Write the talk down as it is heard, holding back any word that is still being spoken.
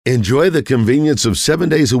Enjoy the convenience of 7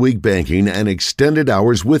 days a week banking and extended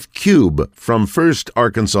hours with Cube from First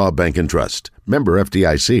Arkansas Bank and Trust. Member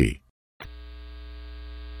FDIC.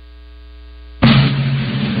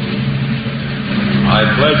 I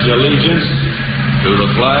pledge allegiance to the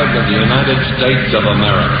flag of the United States of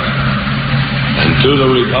America and to the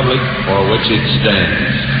republic for which it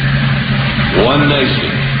stands, one nation,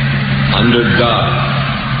 under God,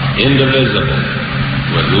 indivisible,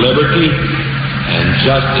 with liberty and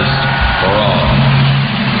justice for all.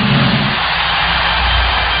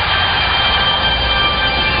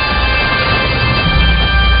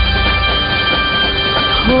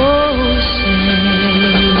 Oh, say,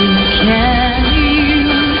 can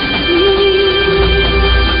you see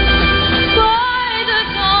by the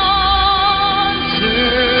dawn's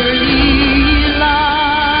early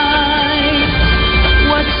light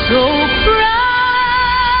what so proudly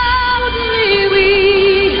we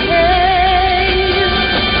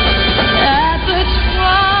hailed at the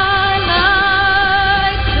twilight's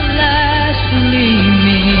last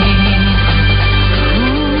gleaming,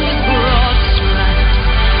 whose broad stripes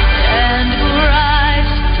and bright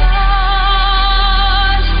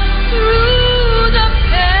stars through the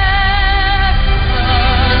perilous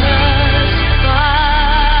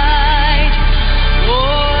fight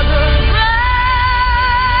o'er the ramparts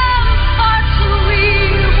we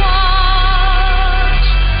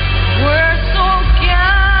watched were so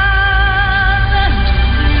gallantly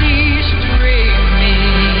streaming,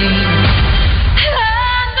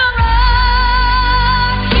 and the rocket's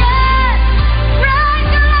bright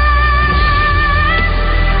glare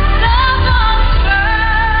of those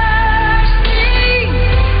bursting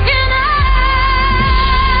in air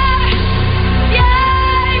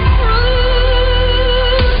gave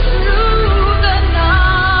proof through the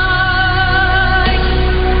night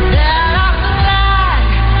that our flag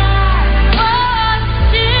was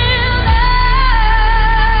still there.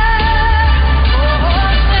 Oh,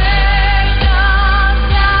 say does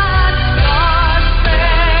that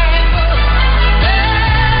star-spangled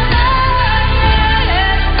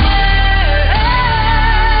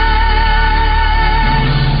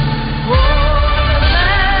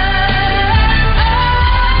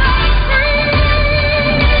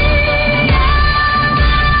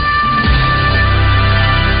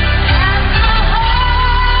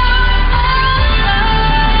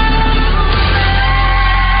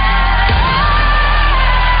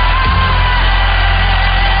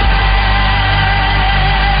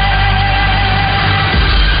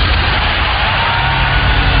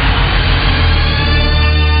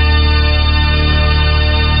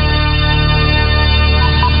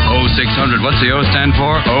What's the O stand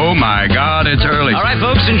for? Oh, my God, it's early. All right,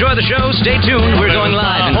 folks, enjoy the show. Stay tuned. We're going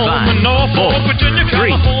live in 5, 4,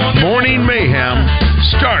 3. Morning Mayhem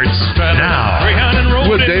starts now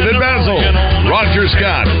with David Basil, Roger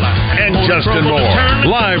Scott, and Justin Moore.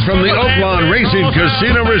 Live from the Oaklawn Racing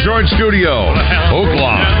Casino Resort Studio.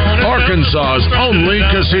 Oaklawn, Arkansas's only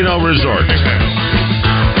casino resort.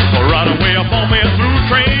 Right away up on me a through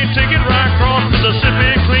train, ticket right across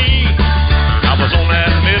Mississippi clean. I was on that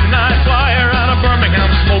midnight flyer out of Birmingham,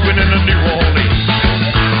 smoking in the New Orleans.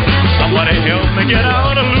 Somebody help me get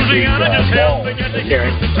out of Louisiana, just help me get to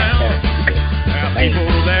town. There are people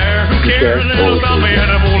there who care a little about me, and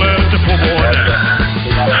I won't let the poor boy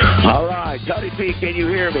down. All right, Tony P, can you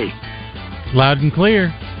hear me? Loud and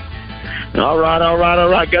clear. All right.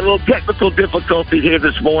 Got a little technical difficulty here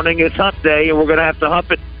this morning. It's hump day, and we're going to have to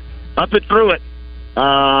hump it through it.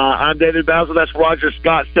 I'm David Basil. That's Roger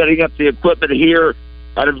Scott setting up the equipment here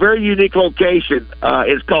at a very unique location.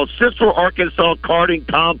 It's called Central Arkansas Karting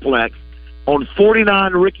Complex on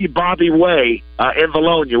 49 Ricky Bobby Way in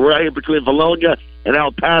Valonia. We're out here between Valonia and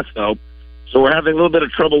El Paso, so we're having a little bit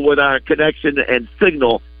of trouble with our connection and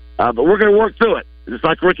signal, but we're going to work through it, just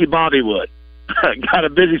like Ricky Bobby would. Got a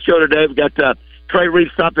busy show today. We've got Trey Reed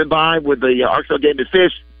stopping by with the Arkansas Game and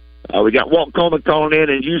Fish. We got Walt Coleman calling in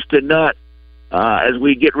and Houston Nutt as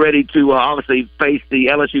we get ready to obviously face the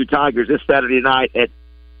LSU Tigers this Saturday night at.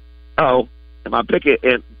 Am I picking?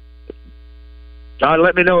 John,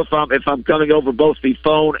 let me know if I'm coming over both the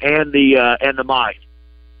phone and the mic.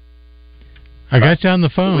 I got you on the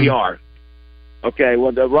phone. We are. Okay.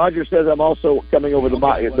 Well, Roger says I'm also coming over the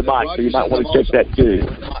mic, so you might want to check that too.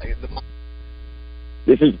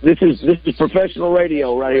 This is professional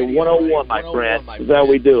radio right here, 101, my friend. This is how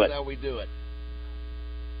we do it.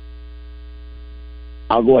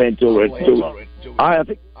 I'll go ahead and do it. I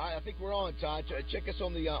think we're on, Todd. Check us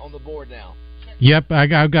on the board now. Yep, I've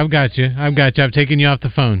got you. I've taken you off the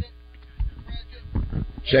phone.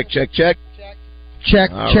 Check. Check,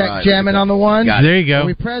 right. jamming on the one. There you go. Are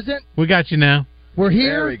we present? We got you now. We're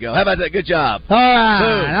here. There we go. How about that? Good job. All right.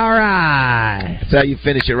 Boom. All right. That's how you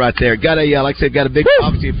finish it right there. Got a, like I said, got a big,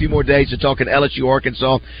 obviously a few more days to talking LSU,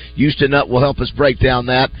 Arkansas. Houston Nutt will help us break down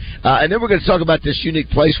that. And then we're going to talk about this unique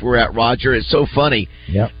place we're at, Roger. It's so funny.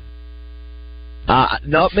 Yep.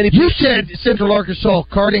 Not many people. You said Central Arkansas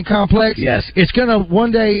Karting Complex? Yes.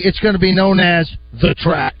 One day it's going to be known as The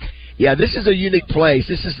Track. Yeah, this is a unique place.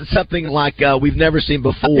 This is something like we've never seen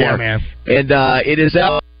before. Yeah, man. And it is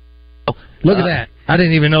out. Look at that. I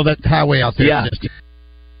didn't even know that highway out there. Yeah.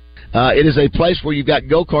 It is a place where you've got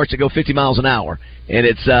go-karts that go 50 miles an hour. And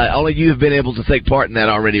it's only you have been able to take part in that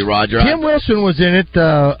already, Roger. Tim Wilson was in it.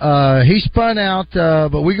 He spun out,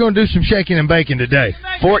 but we're going to do some shaking and baking today.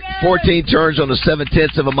 14 turns on a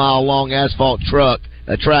 7/10 of a mile long asphalt track,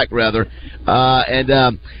 and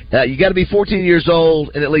you got to be 14 years old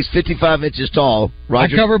and at least 55 inches tall.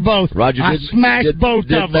 Roger, I covered both. Roger I smashed both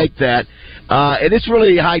did of them. make that, and it's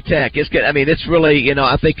really high tech. It's really,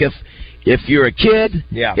 I think if you're a kid,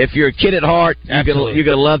 if you're a kid at heart, you're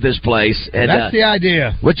gonna love this place. And that's the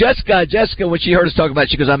idea. Well, Jessica, when she heard us talk about it,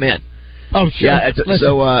 she goes, "I'm in." Oh, sure. Yeah,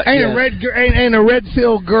 ain't a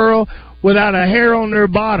Redfield girl without a hair on their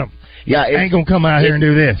bottom. Yeah, ain't gonna come out here and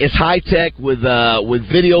do this. It's high tech with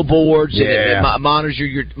video boards and it monitors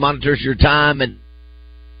your time. And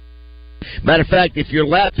matter of fact, if your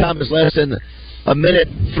lap time is less than a minute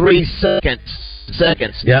 3 seconds.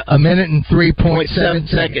 Yeah, a minute and 3.7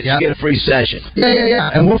 seconds. You get a free session. Yeah.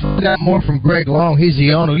 And we'll find out more from Greg Long. He's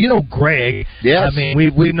the owner. You know Greg. Yes. I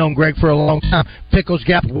mean, we've known Greg for a long time. Pickles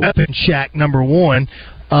Gap Weapon Shack #1.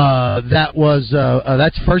 That's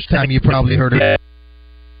the first time you probably heard of it.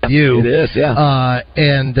 It is, yeah.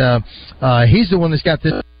 And he's the one that's got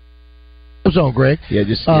this on, Greg. Yeah,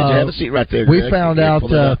 just have a seat right there, We Greg. found out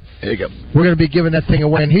there you go. We're going to be giving that thing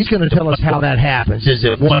away, and he's going to tell us how that happens. Is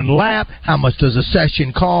it one lap? How much does a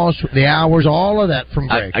session cost? The hours, all of that from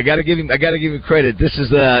Greg. I got to give him credit. This is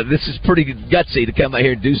pretty gutsy to come out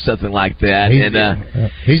here and do something like that.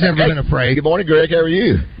 He's never been afraid. Good morning, Greg. How are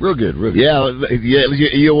you? Real good. Yeah.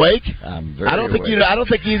 You awake? I'm very I don't think awake.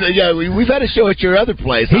 Yeah, we've had a show at your other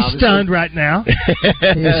place. He's obviously. stunned right now.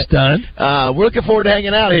 He's stunned. We're looking forward to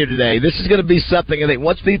hanging out here today. This is going to be something. I think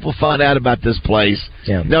once people find out about this place.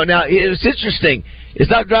 Yeah. No, now it's interesting. It's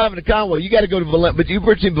not driving to Conway. You got to go to Bologna, but you're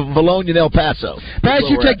between Bologna and El Paso. As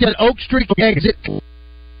you take that Oak Street exit.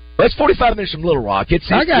 It's 45 minutes from Little Rock.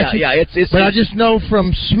 I got you. Yeah, but I just know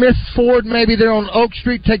from Smith Ford, maybe they're on Oak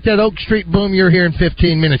Street. Take that Oak Street, boom, you're here in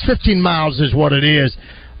 15 minutes. 15 miles is what it is.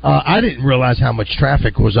 I didn't realize how much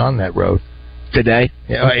traffic was on that road. Today?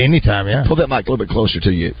 Yeah, anytime, yeah. Pull that mic a little bit closer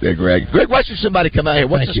to you there, Greg. Greg, why should somebody come out here?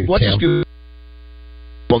 What's the scoop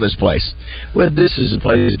on this place? Well, this is a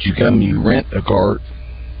place that you come, you rent a cart,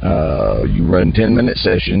 you run 10-minute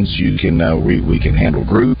sessions. You can we can handle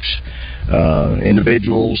groups,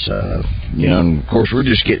 individuals. And of course, we're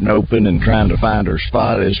just getting open and trying to find our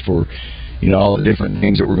spot as for all the different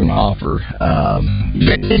things that we're going to offer.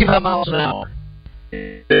 55 miles an hour.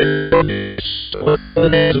 The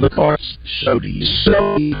carts, soda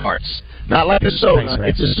carts, not like a soda.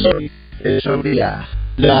 It's a soda. It's soda.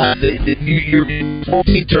 Your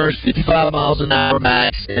 14 turns 55 miles an hour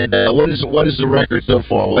max. And what is the record so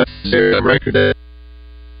far? What's the record?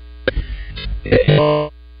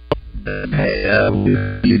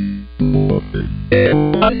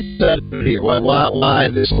 Why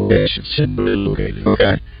this location? Simply located.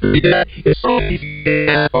 Okay.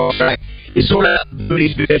 It's sort of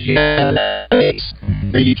booties because you have that space.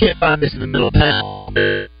 And you can't find this in the middle of town.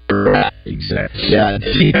 Right. Exactly. Yeah,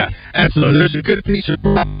 absolutely. There's a good piece of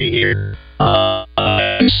property here.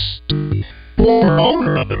 Former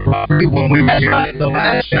owner of the property, when we met here the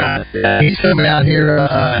last time, he's coming out here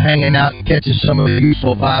hanging out and catching some of the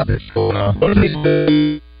useful vibe that's going on. What are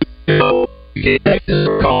these?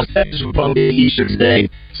 Texas will probably be Easter today.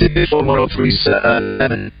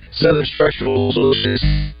 64103.7 Southern Structural Solutions.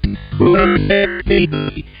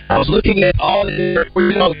 I was looking at all the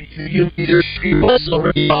different, your street bus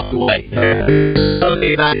already off the way.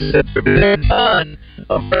 Sunday night, there's a ton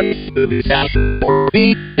of race movies out there.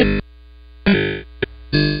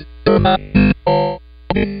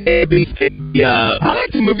 I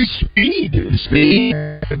like the movie Speed.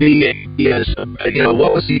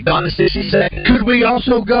 What was the Donna Sissy say? Could we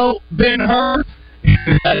also go Ben-Hur?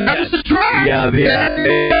 That was the track. Yeah.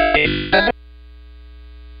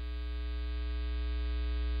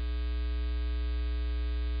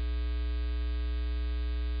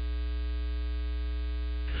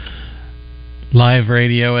 Live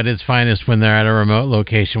radio at its finest when they're at a remote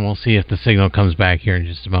location. We'll see if the signal comes back here in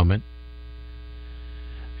just a moment.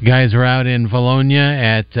 The guys are out in Valonia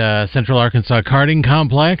at Central Arkansas Karting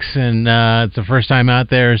Complex, and it's the first time out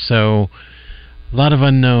there, so a lot of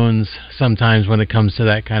unknowns sometimes when it comes to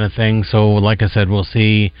that kind of thing. So, like I said, we'll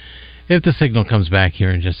see if the signal comes back here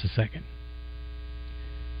in just a second.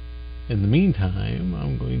 In the meantime,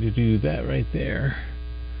 I'm going to do that right there.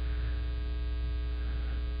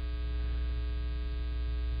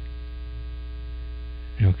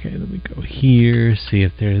 Okay, let me go here, see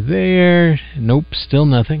if they're there. Nope, still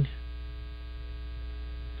nothing.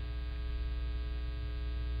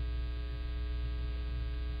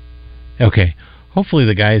 Okay, hopefully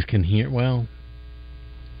the guys can hear. Well,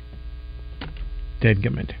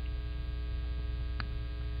 dadgummit.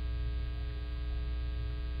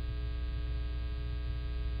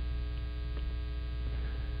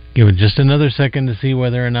 Give it just another second to see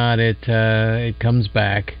whether or not it comes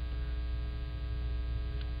back.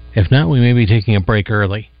 If not, we may be taking a break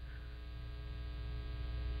early.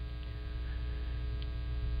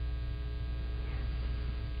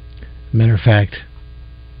 Matter of fact,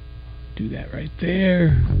 do that right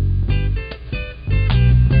there.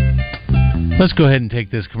 Let's go ahead and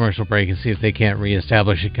take this commercial break and see if they can't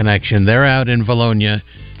reestablish a connection. They're out in Valonia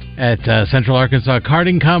at Central Arkansas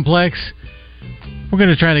Karting Complex. We're going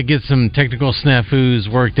to try to get some technical snafus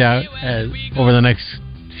worked out over the next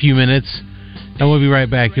few minutes. And we'll be right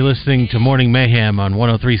back. You're listening to Morning Mayhem on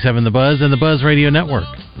 103.7 The Buzz and the Buzz Radio Network.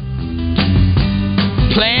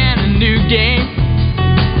 Playing a new game,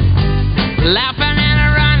 laughing and a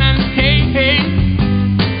running, hey, hey,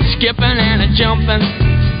 skipping and a jumping,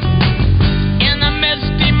 in the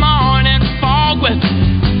misty morning fog with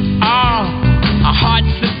our hearts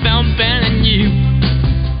a thumping and you.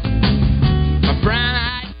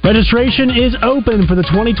 Registration is open for the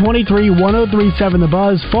 2023 103.7 The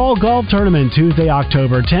Buzz Fall Golf Tournament Tuesday,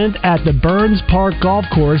 October 10th at the Burns Park Golf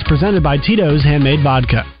Course, presented by Tito's Handmade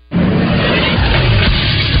Vodka.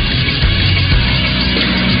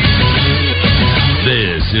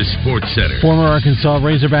 This is SportsCenter. Former Arkansas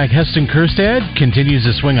Razorback Heston Kjerstad continues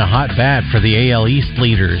to swing a hot bat for the AL East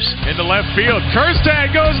leaders. Into left field,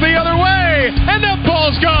 Kjerstad goes the other way, and the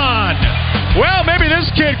ball's gone. Well, maybe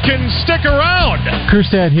this kid can stick around.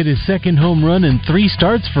 Kjerstad hit his second home run in 3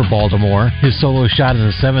 starts for Baltimore. His solo shot in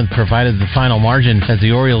the 7th provided the final margin as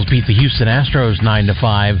the Orioles beat the Houston Astros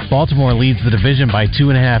 9-5. Baltimore leads the division by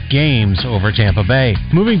 2.5 games over Tampa Bay.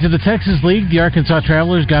 Moving to the Texas League, the Arkansas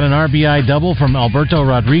Travelers got an RBI double from Alberto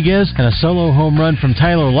Rodriguez and a solo home run from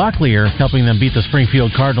Tyler Locklear, helping them beat the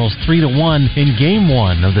Springfield Cardinals 3-1 in Game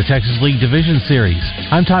 1 of the Texas League Division Series.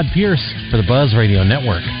 I'm Todd Pierce for the Buzz Radio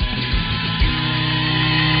Network.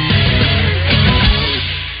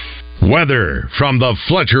 Weather from the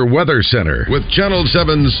Fletcher Weather Center with Channel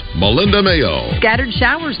 7's Melinda Mayo. Scattered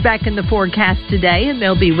showers back in the forecast today, and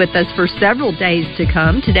they'll be with us for several days to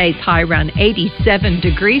come. Today's high around 87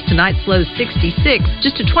 degrees. Tonight's low 66.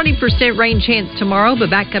 Just a 20% rain chance tomorrow, but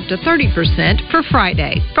back up to 30% for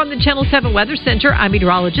Friday. From the Channel 7 Weather Center, I'm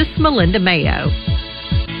meteorologist Melinda Mayo.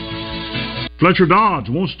 Fletcher Dodge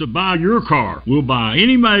wants to buy your car. We'll buy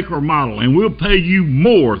any make or model, and we'll pay you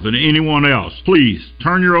more than anyone else. Please,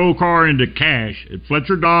 turn your old car into cash at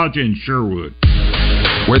Fletcher Dodge in Sherwood.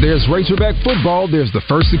 Where there's Razorback football, there's the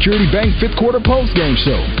First Security Bank 5th Quarter Post-Game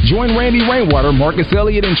Show. Join Randy Rainwater, Marcus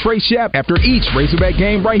Elliott, and Trey Schapp after each Razorback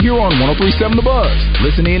game right here on 103.7 The Buzz.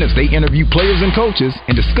 Listen in as they interview players and coaches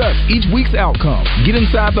and discuss each week's outcome. Get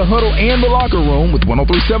inside the huddle and the locker room with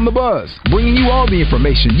 103.7 The Buzz, bringing you all the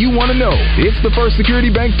information you want to know. It's the First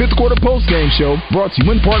Security Bank 5th Quarter Post-Game Show, brought to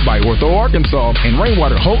you in part by Ortho Arkansas and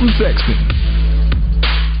Rainwater Holton Sexton.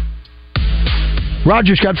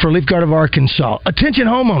 Roger Scott for Leaf Guard of Arkansas. Attention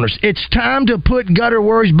homeowners, it's time to put gutter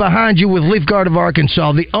worries behind you with Leaf Guard of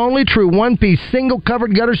Arkansas, the only true one-piece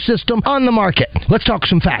single-covered gutter system on the market. Let's talk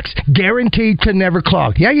some facts. Guaranteed to never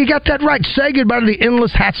clog. Yeah, you got that right. Say goodbye to the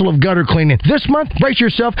endless hassle of gutter cleaning. This month, brace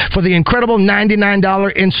yourself for the incredible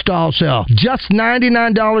 $99 install sale. Just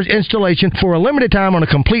 $99 installation for a limited time on a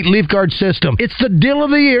complete Leaf Guard system. It's the deal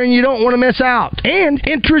of the year, and you don't want to miss out. And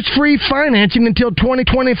interest-free financing until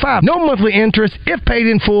 2025. No monthly interest if paid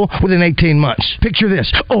in full within 18 months. Picture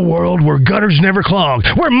this, a world where gutters never clog,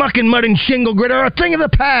 where muck and mud and shingle grit are a thing of the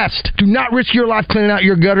past. Do not risk your life cleaning out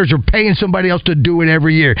your gutters or paying somebody else to do it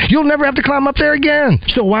every year. You'll never have to climb up there again.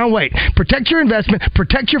 So why wait? Protect your investment,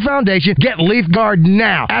 protect your foundation, get Leaf Guard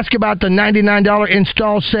now. Ask about the $99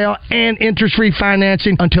 install sale and interest-free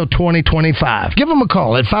financing until 2025. Give them a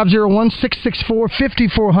call at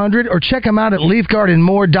 501-664-5400 or check them out at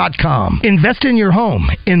leafguardandmore.com. Invest in your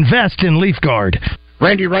home. Invest in Leaf Guard.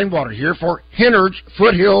 Randy Rainwater here for Hennard's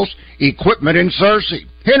Foothills Equipment in Searcy.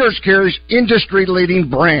 Henner's carries industry-leading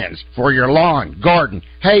brands for your lawn, garden,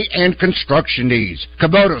 hay, and construction needs.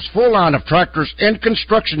 Kubota's full line of tractors and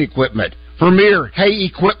construction equipment. Vermeer hay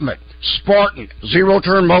equipment. Spartan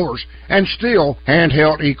zero-turn mowers and Steel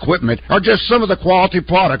handheld equipment are just some of the quality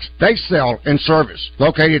products they sell and service.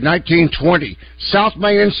 Located 1920 South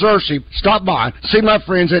Main in Searcy, stop by, see my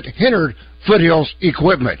friends at Hennard Foothills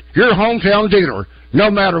Equipment, your hometown dealer, no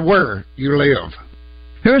matter where you live.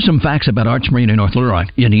 Here are some facts about Arch Marine in North Little Rock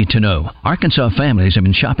you need to know. Arkansas families have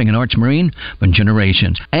been shopping at Arch Marine for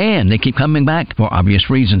generations, and they keep coming back for obvious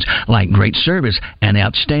reasons, like great service and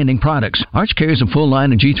outstanding products. Arch carries a full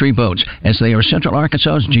line of G3 boats, as they are Central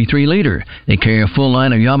Arkansas's G3 leader. They carry a full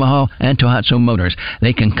line of Yamaha and Tohatsu motors.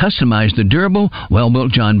 They can customize the durable,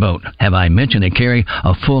 well-built John boat. Have I mentioned they carry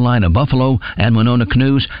a full line of Buffalo and Winona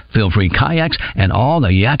canoes, feel-free kayaks, and all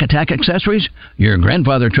the Yak Attack accessories? Your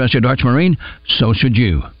grandfather trusted Arch Marine, so should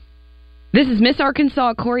you. This is Miss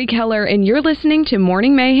Arkansas Corey Keller, and you're listening to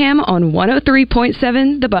Morning Mayhem on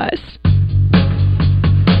 103.7 The Buzz.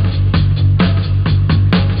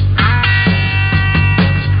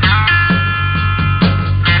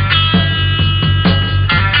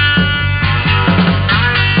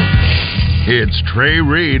 It's Trey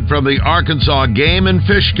Reed from the Arkansas Game and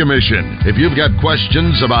Fish Commission. If you've got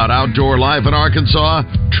questions about outdoor life in Arkansas,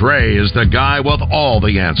 Trey is the guy with all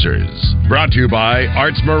the answers. Brought to you by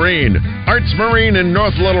Arts Marine. Arts Marine in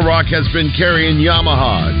North Little Rock has been carrying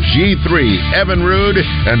Yamaha, G3, Evinrude,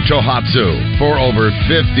 and Tohatsu for over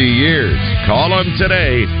 50 years. Call them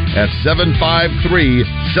today at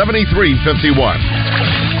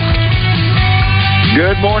 753-7351.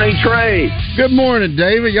 Good morning, Trey. Good morning,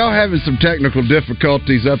 David. Y'all having some technical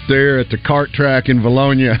difficulties up there at the kart track in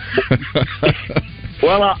Valonia.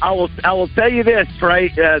 Well, I will tell you this, Trey.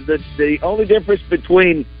 The only difference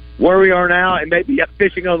between where we are now and maybe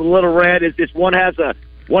fishing on the Little Red is this: one has a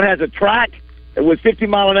track with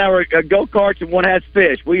 50-mile-an-hour go-karts, and one has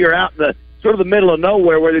fish. We are out in the sort of the middle of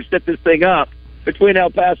nowhere where they set this thing up between El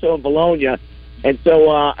Paso and Valonia. And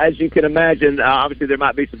so, as you can imagine, obviously there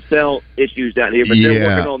might be some cell issues down here, but they're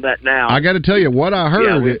working on that now. I got to tell you, what I heard...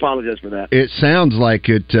 Yeah, we apologize for that. It sounds like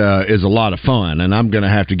it is a lot of fun, and I'm going to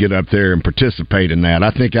have to get up there and participate in that. I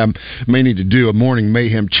think I may need to do a Morning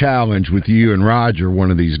Mayhem challenge with you and Roger one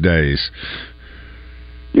of these days.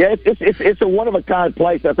 Yeah, it's a one-of-a-kind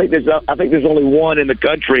place. I think there's only one in the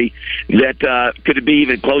country that could be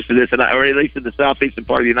even close to this, or at least in the southeastern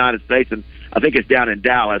part of the United States, and I think it's down in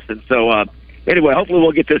Dallas. And so... Anyway, hopefully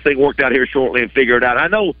we'll get this thing worked out here shortly and figure it out. I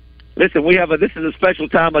know, listen, this is a special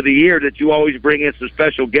time of the year that you always bring in some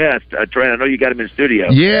special guests, Trent. I know you got him in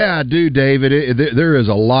studio. Yeah, I do, David. There is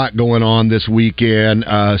a lot going on this weekend.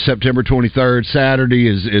 September 23rd, Saturday,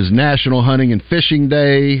 is National Hunting and Fishing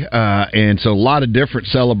Day, and so a lot of different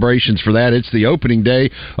celebrations for that. It's the opening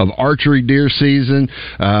day of archery deer season.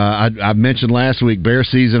 I mentioned last week, bear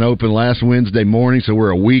season opened last Wednesday morning, so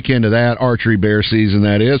we're a week into that, archery bear season,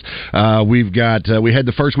 that is. We had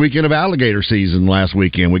the first weekend of alligator season last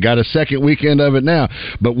weekend. We got a second weekend of it now.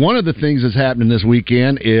 But one of the things that's happening this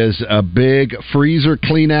weekend is a big freezer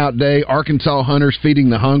clean-out day. Arkansas Hunters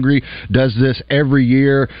Feeding the Hungry does this every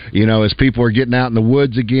year, as people are getting out in the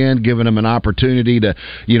woods again, giving them an opportunity to,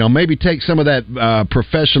 maybe take some of that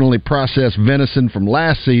professionally processed venison from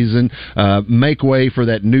last season, make way for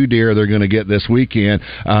that new deer they're going to get this weekend.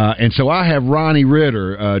 And so I have Ronnie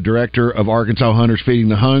Ritter, Director of Arkansas Hunters Feeding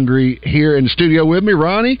the Hungry, here in the studio with me.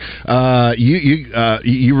 Ronnie,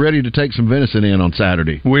 you ready to take some venison in on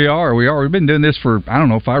Saturday? We are. We've been doing this for,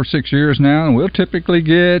 5 or 6 years now, and we'll typically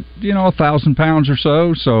get, 1,000 pounds or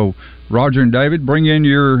so. So, Roger and David, bring in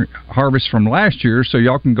your harvest from last year so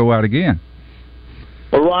y'all can go out again.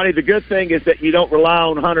 Well, Ronnie, the good thing is that you don't rely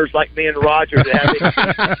on hunters like me and Roger to have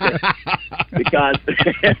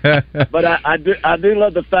it. But I do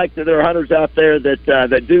love the fact that there are hunters out there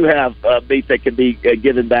that do have meat that can be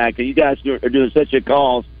given back, and you guys are doing such a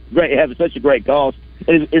cause. Having such a great cause.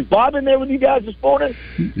 Is Bob in there with you guys this morning?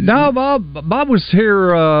 No, Bob was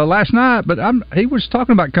here last night, but he was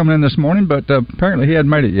talking about coming in this morning, but apparently he hadn't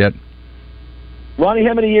made it yet. Ronnie,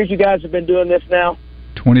 how many years you guys have been doing this now?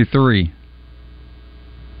 23.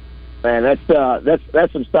 Man, that's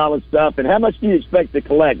some solid stuff. And how much do you expect to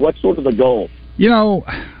collect? What's sort of the goal?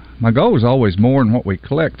 My goal is always more than what we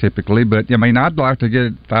collect typically, but I'd like to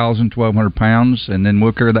get 1,000, 1,200 pounds, and then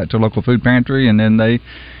we'll carry that to a local food pantry, and then they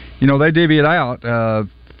divvy it out.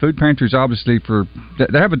 Food pantries, obviously,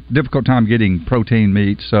 they have a difficult time getting protein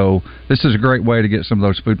meat, so this is a great way to get some of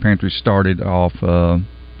those food pantries started off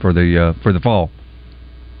for the fall.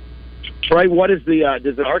 Trey, what is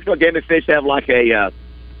does the Arkansas Game and Fish have like a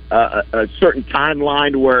certain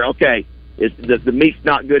timeline where, okay, is the meat's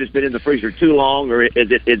not good? It's been in the freezer too long, or is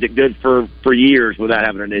it good for years without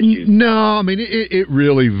having an issue? No, I mean it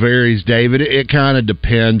really varies, David. It kind of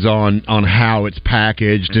depends on how it's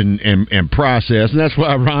packaged and processed, and that's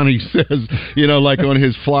why Ronnie says, like on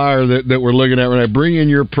his flyer that we're looking at right now, bring in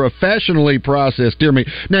your professionally processed deer meat.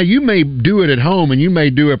 Now you may do it at home, and you may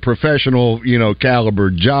do a professional caliber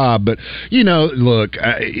job, but look,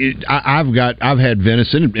 I've had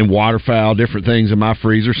venison and waterfowl, different things in my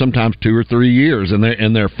freezer, sometimes 2 or 3 years,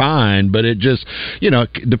 and they're fine. But it just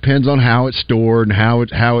depends on how it's stored and how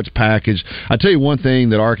it's packaged. I tell you one thing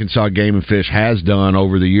that Arkansas Game and Fish has done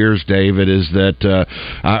over the years, David, is that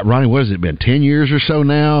Ronnie, what has it been, 10 years or so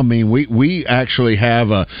now? I mean, we actually have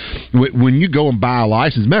when you go and buy a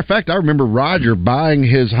license. Matter of fact, I remember Roger buying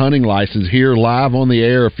his hunting license here live on the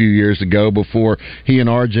air a few years ago before he and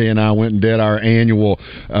RJ and I went and did our annual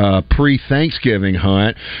pre-Thanksgiving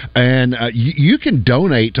hunt. And you can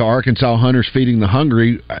donate to Arkansas Hunters Feeding the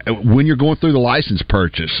Hungry when you're going through the license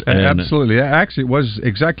purchase. And absolutely. Actually, it was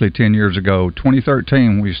exactly 10 years ago,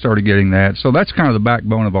 2013, we started getting that. So that's kind of the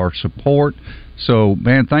backbone of our support. So,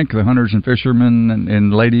 man, thank the hunters and fishermen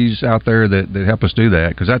and ladies out there that help us do that,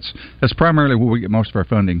 because that's primarily where we get most of our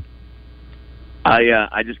funding.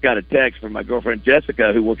 I just got a text from my girlfriend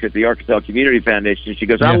Jessica, who works at the Arkansas Community Foundation. She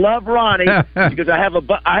goes, "I love Ronnie." She goes, "I have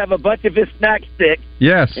a bunch of his snack sticks."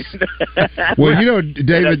 Yes. Well,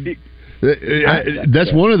 David,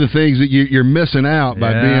 that's one of the things that you're missing out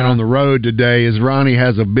by being on the road today. Is Ronnie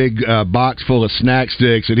has a big box full of snack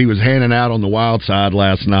sticks that he was handing out on the wild side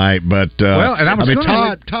last night. But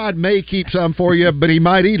Todd may keep some for you, but he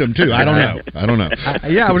might eat them too. I don't know.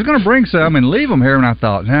 I was going to bring some and leave them here, and I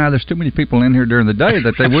thought, there's too many people in here during the day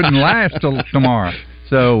that they wouldn't last till tomorrow.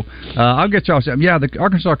 So I'll get y'all some. Yeah, the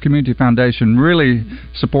Arkansas Community Foundation really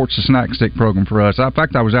supports the snack stick program for us. In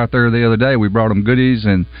fact, I was out there the other day. We brought them goodies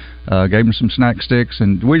and gave them some snack sticks,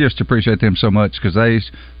 and we just appreciate them so much because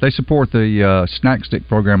they support the snack stick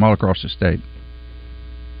program all across the state.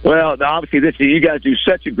 Well, obviously, you guys do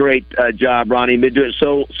such a great job, Ronnie. You've been doing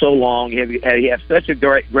it so long. You have such a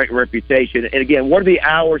great reputation. And again, what are the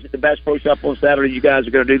hours at the Bass Pro Shop on Saturday? You guys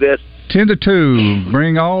are going to do this? 10 to 2.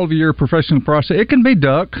 Bring all of your professional process. It can be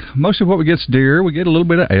duck. Most of what we get is deer. We get a little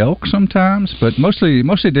bit of elk sometimes, but mostly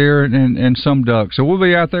deer and some duck. So we'll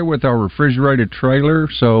be out there with our refrigerated trailer.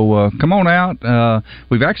 So come on out.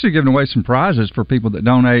 We've actually given away some prizes for people that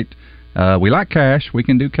donate. We like cash. We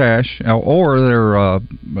can do cash, or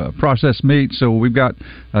they're processed meat. So we've got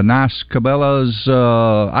a nice Cabela's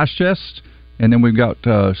ice chest, and then we've got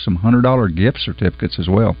some $100 gift certificates as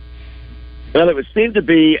well. Well, it would seem to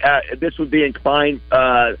be this would be inclined.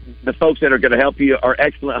 The folks that are going to help you are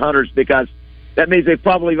excellent hunters, because that means they've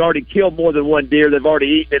probably already killed more than one deer. They've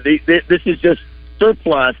already eaten it. This is just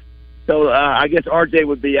surplus. So I guess RJ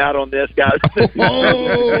would be out on this, guys. To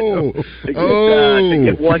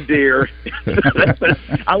get one deer.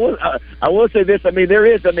 I will say this. I mean,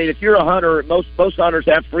 if you're a hunter, most hunters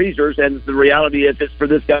have freezers, and the reality is it's for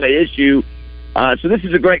this kind of issue. So this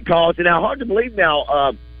is a great cause. And now, hard to believe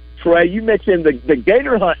now, Trey, you mentioned the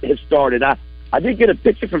gator hunt has started. I did get a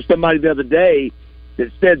picture from somebody the other day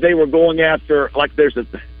that said they were going after, like there's a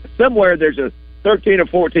 13 or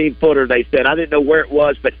 14 footer. They said, I didn't know where it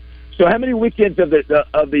was, but. So how many weekends of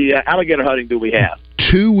the alligator hunting do we have?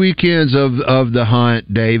 2 weekends of the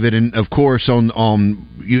hunt, David, and of course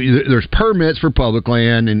there's permits for public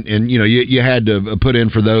land, and you had to put in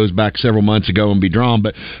for those back several months ago and be drawn,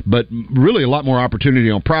 but really a lot more opportunity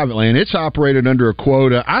on private land. It's operated under a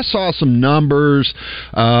quota. I saw some numbers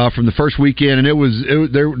from the first weekend, and there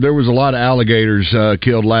was a lot of alligators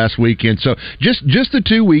killed last weekend. So just the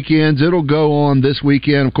 2 weekends. It'll go on this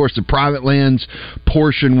weekend. Of course, the private lands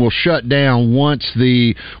portion will shut down once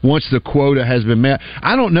the quota has been met.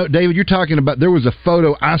 I don't know, David, you're talking about, there was a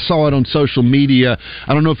photo, I saw it on social media.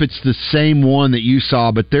 I don't know if it's the same one that you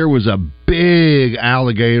saw, but there was a big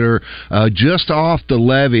alligator just off the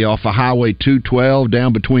levee, off of Highway 212,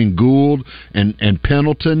 down between Gould and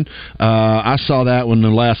Pendleton. I saw that one the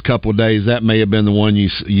last couple of days. That may have been the one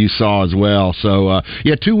you saw as well. So,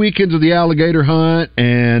 2 weekends of the alligator hunt,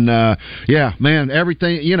 and, man,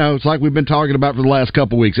 everything, it's like we've been talking about for the last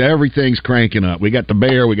couple of weeks. Everything's cranking up. We got the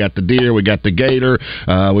bear, we got the deer, we got the gator.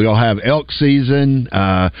 We all have elk season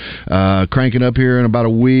cranking up here in about a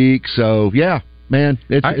week. So, man.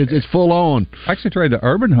 It's full on. Actually, Trey, the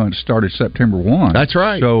urban hunt started September 1. That's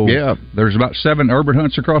right. So yeah, there's about 7 urban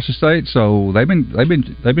hunts across the state. So they've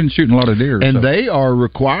been shooting a lot of deer. And they are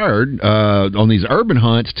required on these urban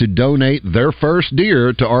hunts to donate their first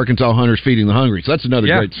deer to Arkansas Hunters Feeding the Hungry. So that's another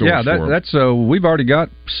great source. Yeah, that's we've already got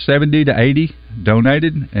 70 to 80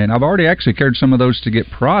 donated, and I've already actually carried some of those to get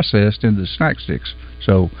processed into the snack sticks.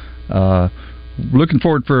 So looking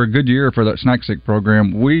forward for a good year for that snack stick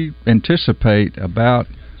program. We anticipate about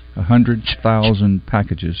 100,000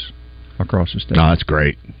 packages across the state. No, that's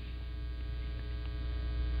great.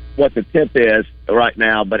 What the tip is right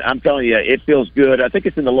now, but I'm telling you, it feels good. I think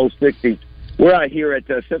it's in the low 60s. We're out here at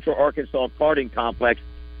Central Arkansas Karting Complex.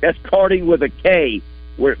 That's karting with a K.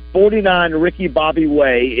 We're at 49 Ricky Bobby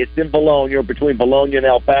Way. It's in Bologna, between Bologna and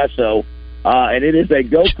El Paso. And it is a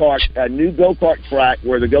new go-kart track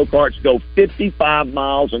where the go-karts go 55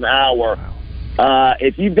 miles an hour.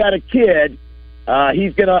 If you've got a kid,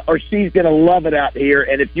 he's gonna or she's gonna love it out here.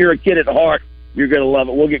 And if you're a kid at heart, you're gonna love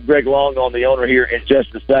it. We'll get Greg Long on, the owner, here in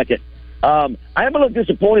just a second. I am a little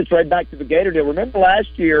disappointed. Right back to the Gator deal. Remember last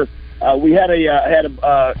year we had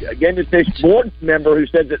a Game and Fish board member who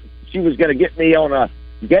said that she was going to get me on a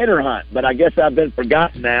gator hunt, but I guess I've been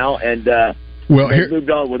forgotten now, and well, moved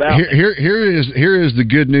on without me. Here is the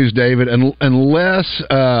good news, David. Unless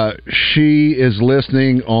she is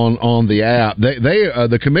listening on the app,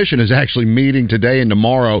 the commission is actually meeting today and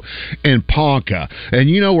tomorrow in Ponca, and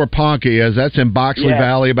you know where Ponca is. That's in Boxley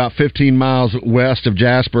Valley, about 15 miles west of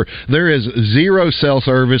Jasper. There is zero cell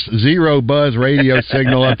service, zero buzz radio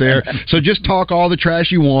signal up there. So just talk all the trash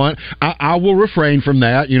you want. I will refrain from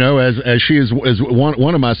that. You know, as she is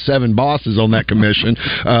one of my 7 bosses on that commission.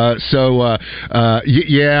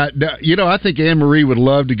 I think Anne Marie would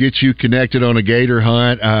love to get you connected on a gator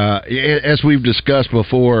hunt. As we've discussed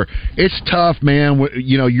before, it's tough, man.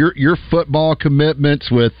 You know, your football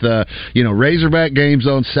commitments with Razorback games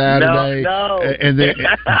on Saturday, and then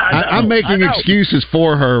I'm making excuses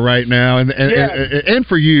for her right now, and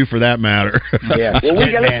for you, for that matter. Yeah, well,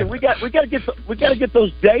 we got to get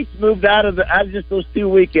those dates moved out of just those 2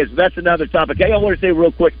 weekends. That's another topic. Hey, I want to say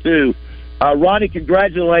real quick too. Ronnie,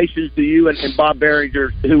 congratulations to you and Bob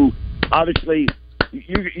Behringer, who obviously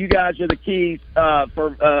you guys are the keys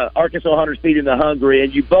for Arkansas Hunters Feeding the Hungry,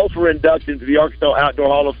 and you both were inducted into the Arkansas Outdoor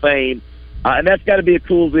Hall of Fame, and that's got to be a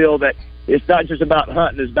cool deal. That it's not just about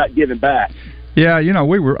hunting; it's about giving back. Yeah,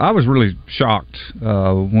 I was really shocked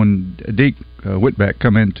when Deke Whitbeck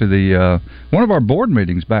come into the one of our board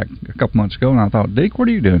meetings back a couple months ago, and I thought, Deke, what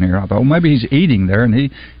are you doing here? I thought, well, maybe he's eating there, and he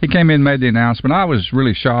came in and made the announcement. I was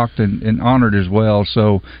really shocked and honored as well.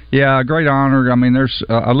 So, yeah, great honor. I mean,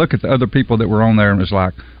 I look at the other people that were on there, and it's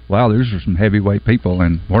like, wow, these are some heavyweight people,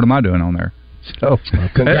 and what am I doing on there? So,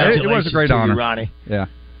 congratulations, it was a great honor, you, Ronnie. Yeah,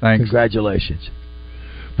 thanks. Congratulations.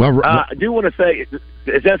 Well, I do want to say,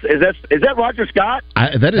 is that Roger Scott?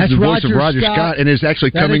 That's the voice of Roger Scott, and it's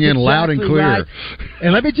actually coming in loud and clear. Right.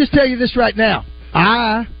 And let me just tell you this right now: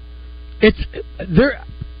 it's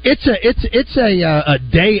a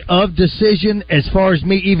day of decision as far as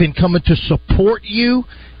me even coming to support you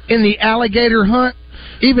in the alligator hunt.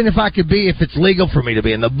 Even if it's legal for me to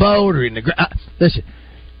be in the boat or in the listen.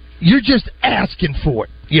 You're just asking for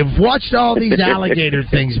it. You've watched all these alligator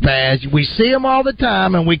things, Baz. We see them all the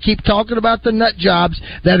time, and we keep talking about the nut jobs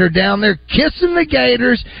that are down there kissing the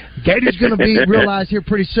gators. Gator's going to be realized here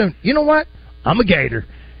pretty soon. You know what? I'm a gator,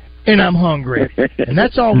 and I'm hungry. And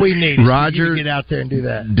that's all we need is Roger, for you to get out there and do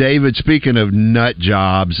that. David, speaking of nut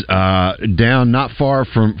jobs, down not far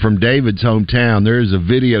from David's hometown, there is a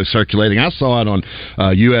video circulating. I saw it on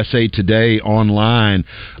USA Today online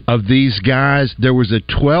of these guys. There was a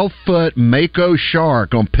 12-foot mako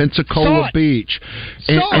shark on Pensacola Beach.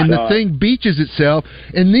 And the thing beaches itself,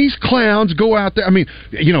 and these clowns go out there. I mean,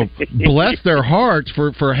 bless their hearts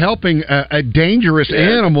for helping a dangerous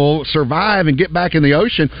animal survive and get back in the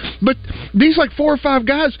ocean. But these 4 or 5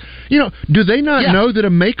 guys, do they not know that a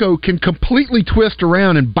mako can completely twist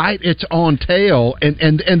around and bite its own tail, and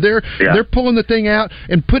they're pulling the thing out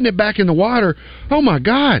and putting it back in the water? Oh my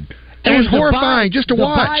God! It was horrifying just to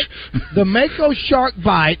watch. The mako shark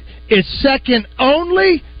bite is second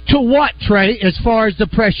only to what, Trey, as far as the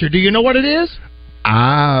pressure? Do you know what it is?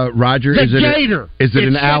 Roger, the gator. Is it it's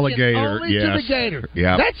an alligator? Only to the gator.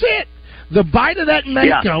 Yeah. That's it. The bite of that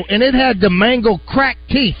mako, and it had the mango cracked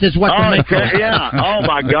teeth, is what the mako had. Yeah. Oh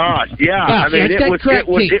my gosh. Yeah. I mean,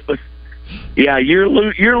 it was. Yeah, you're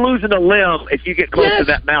losing a limb if you get close to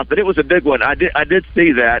that mouth. But it was a big one. I did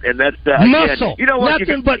see that, and that's muscle. Again, you know what?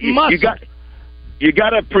 Nothing but muscle. You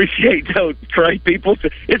got to appreciate those Trey people.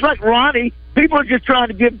 It's like Ronnie. people are just trying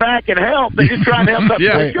to give back and help. They're just trying to help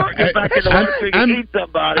get back in the water so you can eat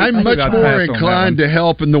somebody. I'm much more inclined to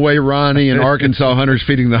help in the way Ronnie and Arkansas Hunters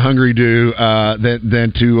Feeding the Hungry do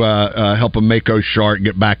than to help a Mako shark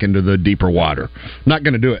get back into the deeper water. Not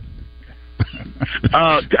going to do it.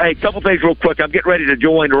 Hey, a couple things real quick. I'm getting ready to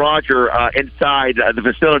join Roger inside the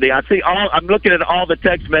facility. I'm looking at all the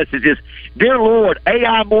text messages. Dear Lord,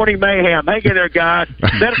 AI Morning Mayhem. Hang in there, guys.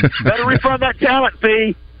 Better refund that talent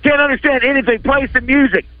fee. Can't understand anything. Play some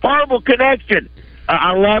music. Horrible connection.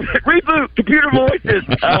 I love it. Reboot. Computer voices.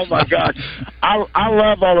 Oh, my gosh. I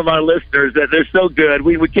love all of our listeners. They're so good.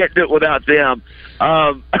 We can't do it without them.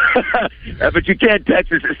 But you can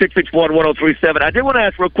text us at 661-1037. I did want to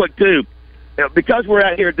ask real quick, too. Because we're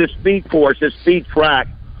out here at this speed course, this speed track,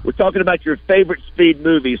 we're talking about your favorite speed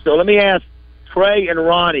movies. So let me ask Trey and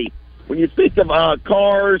Ronnie, when you think of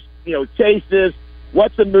cars, chases,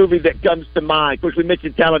 what's a movie that comes to mind? Of course, we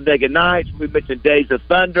mentioned Talladega Nights. We mentioned Days of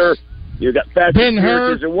Thunder. You've got Fast and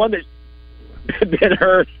Furious. Is there one that's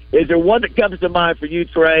Ben-Hur? Is there one that comes to mind for you,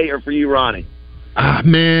 Trey, or for you, Ronnie?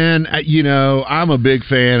 Man, I'm a big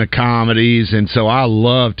fan of comedies, and so I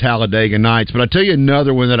love Talladega Nights. But I tell you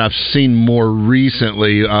another one that I've seen more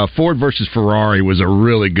recently. Ford versus Ferrari was a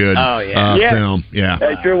really good film. Yeah,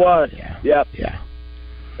 it sure was. Yeah.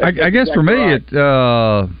 I guess for me,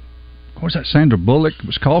 what was that? Sandra Bullock? It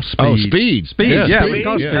was called Speed. Oh, Speed. Yeah, it was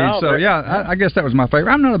called Speed. So I guess that was my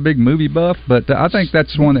favorite. I'm not a big movie buff, but I think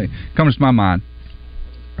that's one that comes to my mind.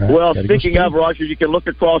 Well, speaking of, Roger, you can look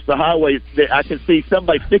across the highway. I can see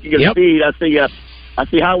somebody sticking at speed. I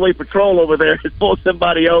see Highway Patrol over there. It's pulling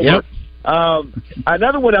somebody over.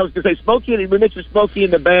 Another one I was going to say, Smokey. We mentioned Smokey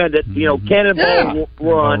and the Bandit. Cannonball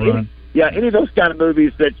Run. Any of those kind of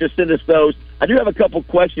movies that just send us those. I do have a couple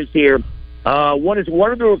questions here. One is, what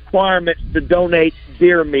are the requirements to donate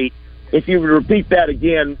deer meat? If you would repeat that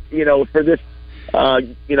again, for this.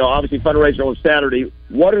 Obviously fundraiser on Saturday.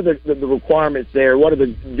 What are the requirements there? What are the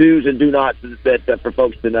do's and do nots that for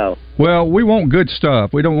folks to know? Well, we want good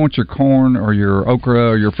stuff. We don't want your corn or your okra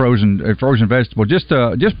or your frozen vegetable. Just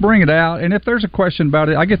bring it out. And if there's a question about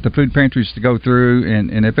it, I get the food pantries to go through.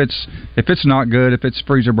 And if it's not good, if it's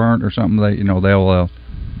freezer burnt or something,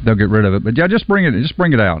 they'll get rid of it. But just bring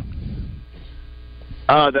it out.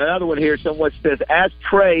 The other one here, someone says, ask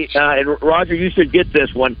Trey and Roger. You should get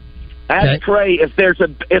this one. Ask Trey if there's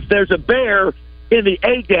a bear in the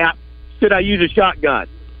A gap, should I use a shotgun?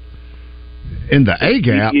 In the A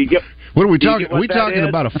gap? What are we talking? Are we talking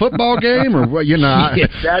about a football game or what?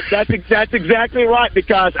 That's exactly right,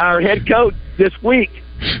 because our head coach this week,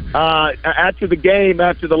 after the game,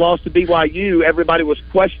 after the loss to BYU, everybody was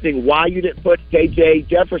questioning why you didn't put KJ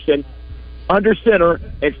Jefferson under center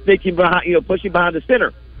and sticking behind, pushing behind the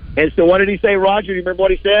center. And so, what did he say, Roger? Do you remember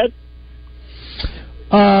what he said?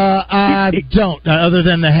 I don't. Other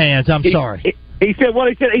than the hands, I'm sorry. He said, "What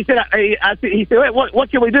he said?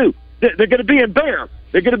 What can we do? They're going to be in bear.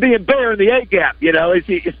 They're going to be in bear in the A gap.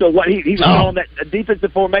 So what he was calling that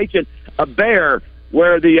defensive formation a bear,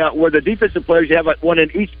 where the defensive players, you have one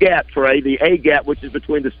in each gap, Trey. The A gap, which is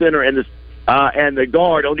between the center and the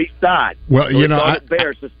guard on each side. Well,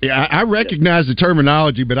 I recognize the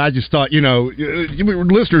terminology, but I just thought,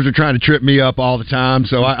 listeners are trying to trip me up all the time,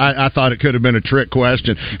 so I thought it could have been a trick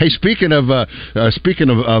question. Hey, speaking of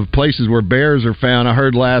places where bears are found, I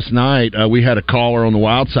heard last night we had a caller on the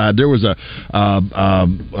wild side. There was a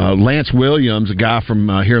Lance Williams, a guy from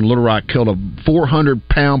here in Little Rock, killed a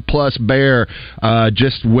 400-pound plus bear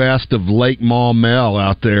just west of Lake Maumelle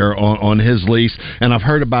out there on his lease, and I've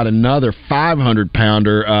heard about another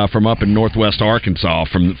 500-pounder from up in northwest Arkansas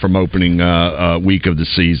from opening week of the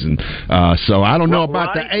season. So I don't know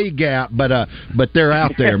about the A gap, but they're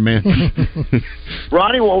out there, man.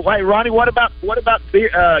 Ronnie, what about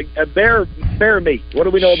bear meat? What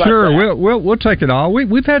do we know about that? Sure, we'll take it all.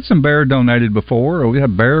 We've had some bear donated before. We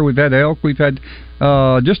had bear, we've had elk, we've had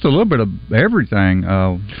just a little bit of everything.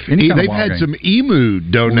 They've had some emu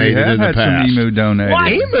donated in the past. Some emu donated. What?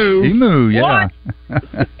 Emu, yeah.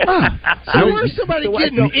 Where's somebody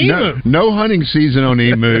getting an emu? No hunting season on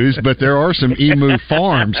emus, but there are some emu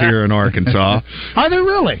farms here in Arkansas. Are there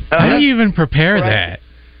really? How do you even prepare that?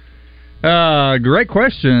 Great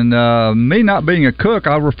question. Me not being a cook,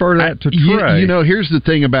 I'll refer that to Trey. Here's the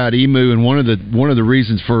thing about emu, and one of the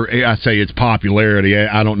reasons for I say its popularity.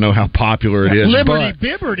 I don't know how popular it is.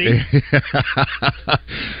 Liberty.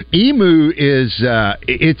 Emu is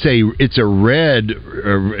it's a red,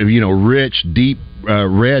 rich, deep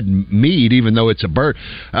red meat, even though it's a bird.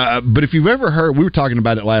 But if you've ever heard, we were talking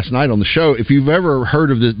about it last night on the show. If you've ever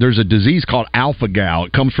heard of this, there's a disease called alpha-gal.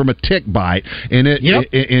 It comes from a tick bite, and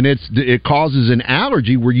it causes an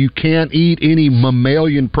allergy where you can't eat any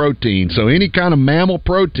mammalian protein. So any kind of mammal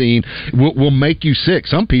protein will make you sick.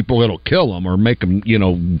 Some people it'll kill them or make them,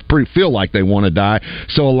 feel like they want to die.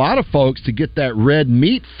 So a lot of folks, to get that red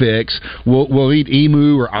meat fix, will eat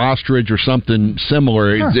emu or ostrich or something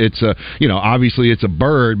similar. It's a, obviously it's a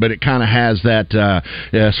bird, but it kind of has that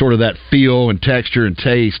sort of that feel and texture and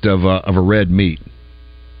taste of a red meat.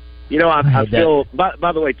 I feel,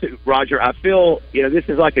 by the way, too, Roger, I feel, this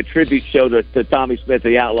is like a tribute show to Tommy Smith,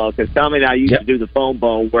 the Outlaw, because Tommy and I used to do the phone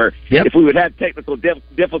bone where if we would have technical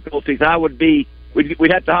difficulties,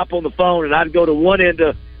 we'd have to hop on the phone, and I'd go to one end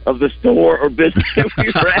of the store or business, and we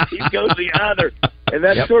were at, he'd go to the other. And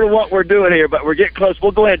that's sort of what we're doing here, but we're getting close.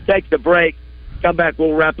 We'll go ahead and take the break. Come back,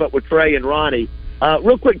 we'll wrap up with Trey and Ronnie.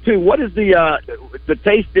 Real quick, too, what is the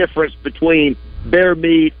taste difference between bear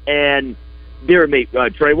meat and deer meat,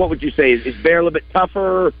 Trey? What would you say? Is bear a little bit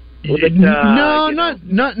tougher? No,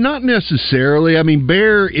 not necessarily. I mean,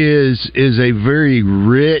 bear is a very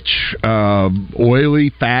rich,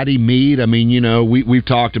 oily, fatty meat. I mean, we've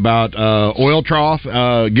talked about oil trough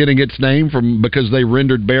getting its name because they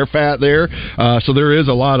rendered bear fat there. So there is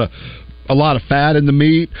a lot of fat in the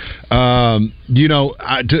meat. To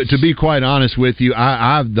be quite honest with you,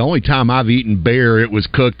 the only time I've eaten bear, it was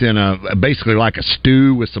cooked in basically like a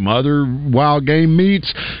stew with some other wild game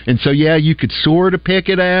meats. And so, you could sort of pick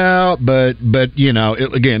it out, but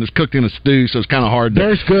again, it's cooked in a stew, so it's kind of hard to...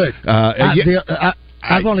 Bear's good.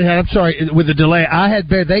 I've only had, I'm sorry, with the delay, I had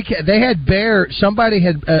bear. They had bear, somebody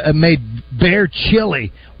had made bear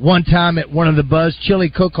chili one time at one of the Buzz Chili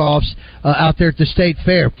cook-offs out there at the State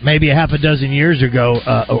Fair, maybe a half a dozen years ago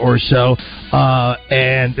or so.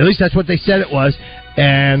 And at least that's what they said it was.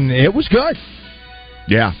 And it was good.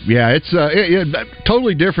 Yeah, it's a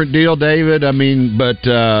totally different deal, David. I mean, but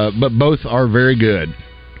both are very good.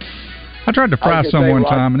 I tried to fry some one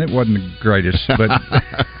time, and it wasn't the greatest, but...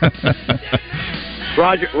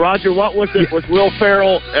 Roger, what was it? Was Will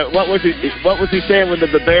Ferrell? What was he saying when the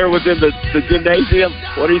bear was in the gymnasium?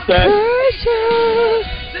 What did he say?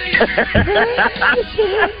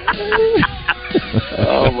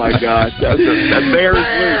 Oh my gosh, that bear is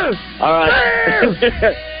loose. All right.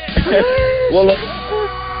 Well,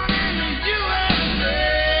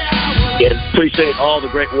 appreciate all the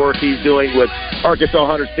great work he's doing with Arkansas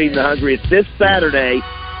Hunters Feeding the Hungry. It's this Saturday.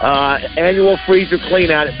 Annual freezer clean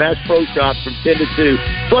out at Bass Pro Shops from 10 to 2.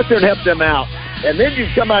 Go out there and help them out. And then you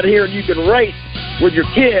come out here and you can race with your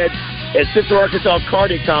kids at Central Arkansas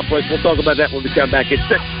Karting Complex. We'll talk about that when we come back at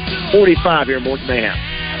 6:45 here in Morton Mayhem.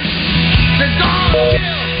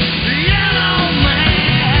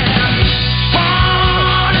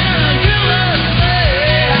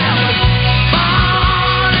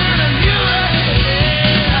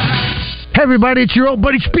 Hey everybody, it's your old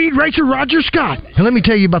buddy Speed Racer Roger Scott. And let me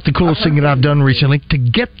tell you about the coolest thing that I've done recently to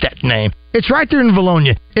get that name. It's right there in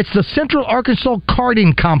Valonia. It's the Central Arkansas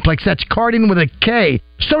Karting Complex. That's karting with a K.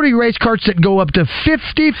 Sturdy race karts that go up to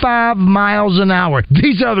 55 miles an hour.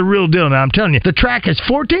 These are the real deal now, I'm telling you. The track has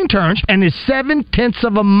 14 turns and is 0.7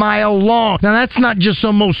 of a mile long. Now, that's not just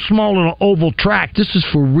some old small little oval track. This is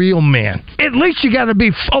for real men. At least you got to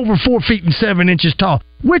be over 4 feet and 7 inches tall,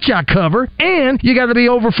 which I cover, and you got to be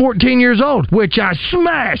over 14 years old, which I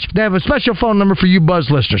smash. They have a special phone number for you Buzz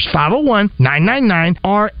listeners,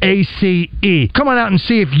 501-999-RACE. Come on out and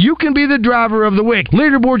see if you can be the driver of the week.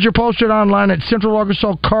 Leaderboards are posted online at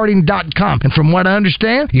CentralArkansasKarting.com. And from what I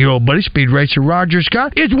understand, your old buddy Speed Racer Roger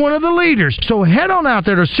Scott is one of the leaders. So head on out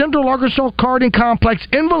there to Central Arkansas Karting Complex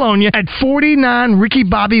in Valonia at 49 Ricky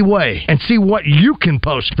Bobby Way and see what you can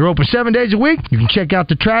post. They're open 7 days a week. You can check out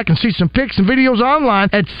the track and see some pics and videos online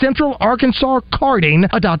at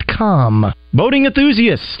CentralArkansasKarting.com. Boating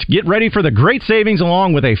enthusiasts, get ready for the great savings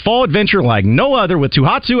along with a fall adventure like no other with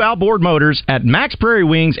Tohatsu Outboard Motors at Max Prairie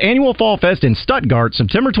Wings Annual Fall Fest in Stuttgart,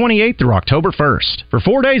 September 28th through October 1st. For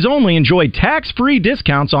 4 days only, enjoy tax-free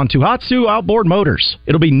discounts on Tohatsu Outboard Motors.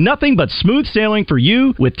 It'll be nothing but smooth sailing for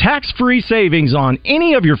you with tax-free savings on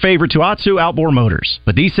any of your favorite Tohatsu Outboard Motors.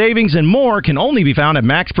 But these savings and more can only be found at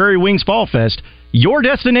Max Prairie Wings Fall Fest, your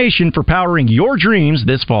destination for powering your dreams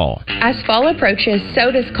this fall. As fall approaches,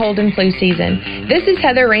 so does cold and flu season. This is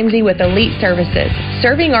Heather Ramsey with Elite Services,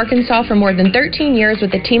 serving Arkansas for more than 13 years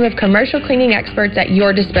with a team of commercial cleaning experts at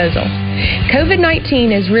your disposal.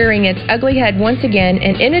 COVID-19 is rearing its ugly head once again,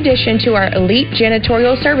 and in addition to our elite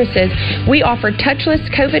janitorial services, we offer touchless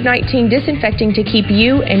COVID-19 disinfecting to keep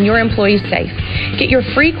you and your employees safe. Get your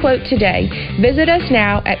free quote today. Visit us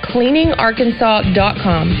now at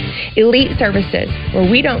cleaningarkansas.com. Elite Services, where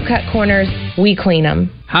we don't cut corners, we clean them.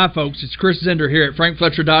 Hi folks, it's Chris Zender here at Frank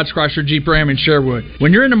Fletcher Dodge Chrysler Jeep Ram in Sherwood.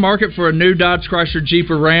 When you're in the market for a new Dodge Chrysler Jeep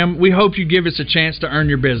or Ram, we hope you give us a chance to earn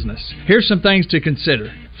your business. Here's some things to consider.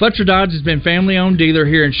 Fletcher Dodge has been family-owned dealer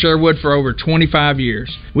here in Sherwood for over 25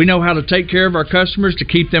 years. We know how to take care of our customers to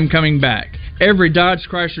keep them coming back. Every Dodge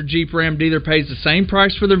Chrysler Jeep Ram dealer pays the same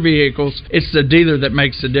price for their vehicles. It's the dealer that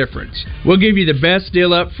makes the difference. We'll give you the best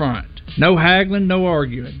deal up front. No haggling, no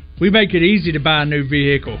arguing. We make it easy to buy a new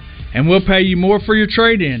vehicle, and we'll pay you more for your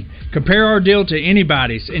trade-in. Compare our deal to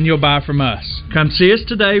anybody's, and you'll buy from us. Come see us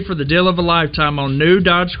today for the deal of a lifetime on new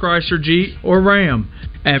Dodge Chrysler Jeep or Ram.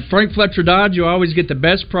 At Frank Fletcher Dodge, you always get the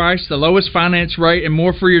best price, the lowest finance rate, and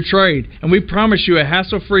more for your trade. And we promise you a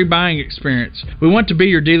hassle-free buying experience. We want to be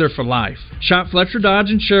your dealer for life. Shop Fletcher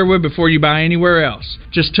Dodge in Sherwood before you buy anywhere else.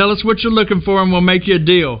 Just tell us what you're looking for and we'll make you a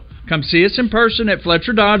deal. Come see us in person at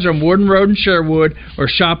Fletcher Dodge on Warden Road in Sherwood or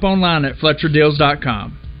shop online at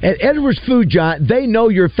FletcherDeals.com. At Edwards Food Giant, they know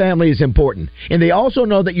your family is important, and they also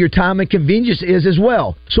know that your time and convenience is as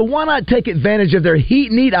well. So why not take advantage of their heat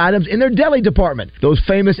and eat items in their deli department? Those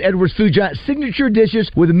famous Edwards Food Giant signature dishes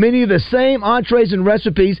with many of the same entrees and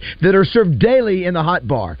recipes that are served daily in the hot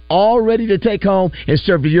bar, all ready to take home and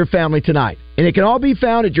serve to your family tonight. And it can all be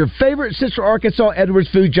found at your favorite Central Arkansas Edwards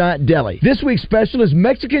Food Giant deli. This week's special is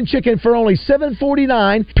Mexican chicken for only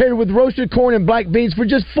 $7.49, paired with roasted corn and black beans for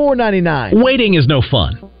just $4.99. Waiting is no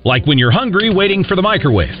fun. Like when you're hungry, waiting for the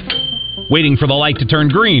microwave. Waiting for the light to turn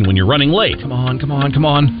green when you're running late. Come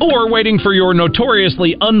on. Or waiting for your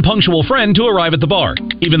notoriously unpunctual friend to arrive at the bar,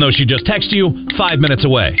 even though she just texted you 5 minutes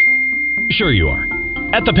away. Sure you are.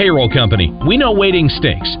 At the Payroll Company, we know waiting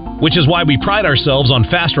stinks, which is why we pride ourselves on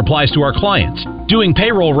fast replies to our clients, doing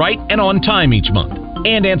payroll right and on time each month,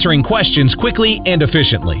 and answering questions quickly and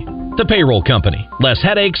efficiently. The Payroll Company. Less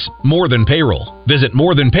headaches, more than payroll. Visit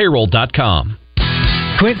morethanpayroll.com.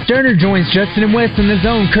 Clint Sterner joins Justin and Wes in the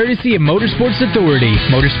Zone, courtesy of Motorsports Authority.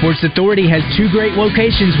 Motorsports Authority has 2 great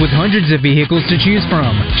locations with hundreds of vehicles to choose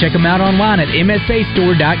from. Check them out online at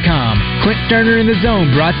msastore.com. Clint Sterner in the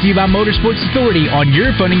Zone, brought to you by Motorsports Authority on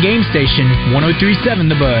your fun and game station, 103.7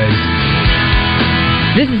 The Buzz.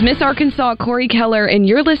 This is Miss Arkansas Corey Keller, and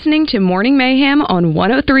you're listening to Morning Mayhem on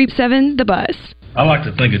 103.7 The Buzz. I like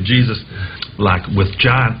to think of Jesus like with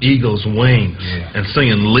giant eagle's wings and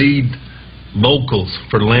singing lead vocals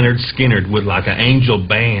for Leonard Skinner with like an angel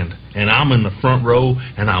band, and I'm in the front row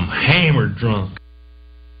and I'm hammered drunk.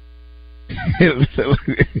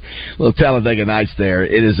 Little Talladega Nights there.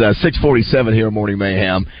 It is 6:47 here in Morning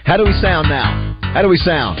Mayhem. How do we sound now? Is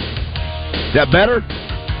that better?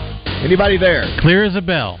 Anybody there? Clear as a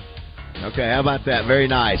bell. Okay, how about that? Very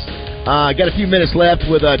nice. Got a few minutes left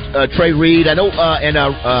with Trey Reed. I know, and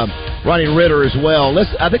Ronnie Ritter as well.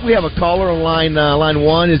 I think we have a caller on line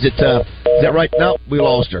 1. Is that right? No, we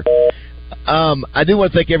lost her. I do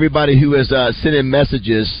want to thank everybody who has sent in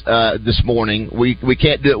messages this morning. We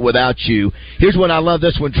can't do it without you. Here's one. I love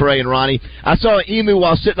this one, Trey and Ronnie. I saw an emu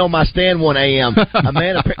while sitting on my stand 1 a.m.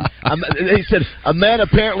 He said a man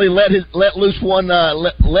apparently let his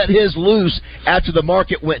loose after the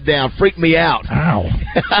market went down. Freaked me out. Ow.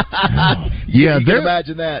 Yeah, you can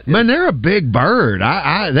imagine that. Man, they're a big bird.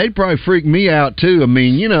 They'd probably freak me out too. I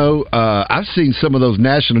mean, I've seen some of those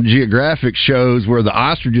National Geographic shows where the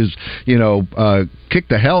ostriches, kick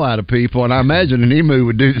the hell out of people, and I imagine an emu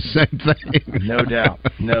would do the same thing. No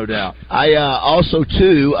doubt. I also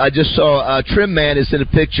too, I just saw Trim Man is in a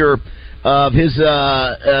picture of his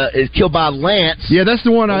is killed by Lance. Yeah, that's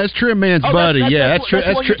the one. That's Trim Man's buddy.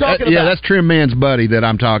 That's Trim Man's buddy that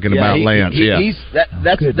I'm talking about. Lance.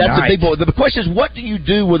 That's a big boy. The question is, what do you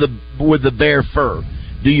do with the bear fur?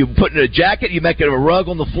 Do you put it in a jacket? You make it a rug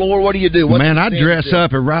on the floor? What do you do? Man, I dress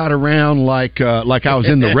up and ride around like I was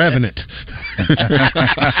in The Revenant.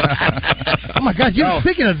 Oh my God!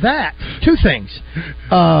 Speaking of that, 2 things.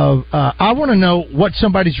 I want to know what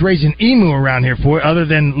somebody's raising emu around here for, other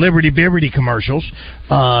than Liberty Biberty commercials.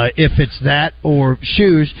 If it's that or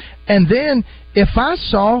shoes, and then if I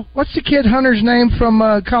saw, what's the kid Hunter's name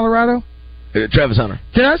from Colorado? Travis Hunter.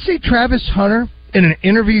 Did I see Travis Hunter in an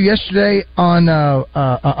interview yesterday on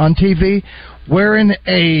TV wearing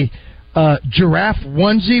a giraffe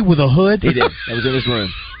onesie with a hood? He did. That was in his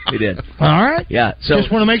room. We did. All right. Yeah. So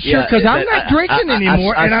just want to make sure because I'm not drinking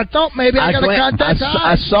anymore, and I thought maybe I got to cut that time.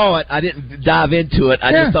 I saw it. I didn't dive into it.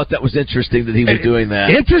 I just thought that was interesting that he was doing that.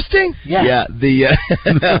 Interesting? Yeah. Yeah.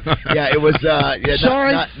 It was.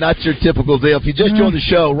 Sorry. Not your typical deal. If you just joined the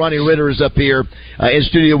show, Ronnie Ritter is up here in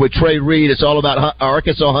studio with Trey Reed. It's all about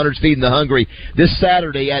Arkansas Hunters feeding the hungry. This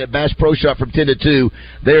Saturday at Bass Pro Shop from 10 to 2,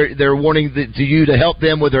 they're wanting to you to help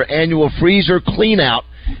them with their annual freezer clean out.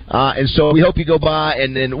 And so we hope you go by.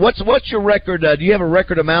 And then what's your record? Do you have a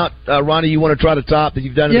record amount, Ronnie, you want to try to top that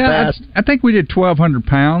you've done in the past? I think we did 1,200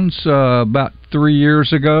 pounds about 3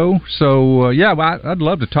 years ago. So, I'd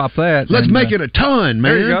love to top that. Let's make it a ton,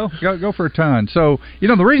 man. There you go. Go for a ton. So,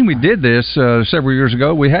 the reason we did this several years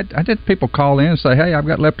ago, I had people call in and say, hey, I've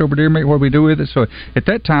got leftover deer meat. What do we do with it? So at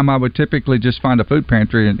that time, I would typically just find a food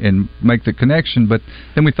pantry and make the connection. But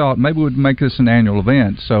then we thought maybe we'd make this an annual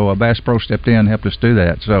event. So Bass Pro stepped in and helped us do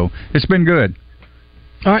that. So it's been good.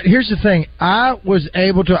 All right, here's the thing. I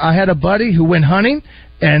had a buddy who went hunting,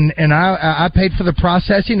 and I paid for the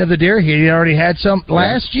processing of the deer. He already had some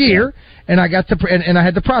last year, and I got and I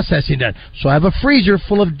had the processing done. So I have a freezer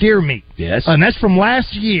full of deer meat. Yes, and that's from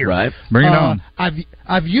last year. Right, bring it on.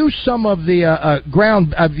 I've used some of the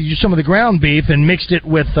ground beef and mixed it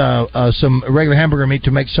with some regular hamburger meat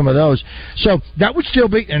to make some of those. So that would still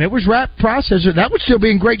be, and it was wrapped processor. That would still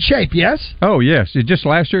be in great shape. Yes. Oh yes, just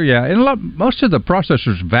last year, yeah. And most of the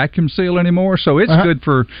processors vacuum seal anymore, so it's good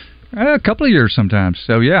for a couple of years sometimes.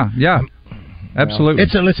 So yeah. Absolutely.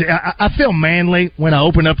 Listen, I feel manly when I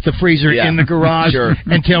open up the freezer in the garage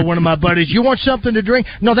and tell one of my buddies, you want something to drink?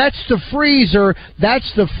 No, that's the freezer. That's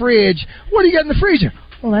the fridge. What do you got in the freezer?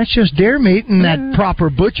 Well, that's just deer meat and that proper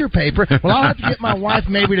butcher paper. Well, I'll have to get my wife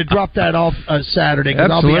maybe to drop that off Saturday because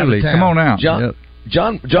I'll be out of town. Come on out.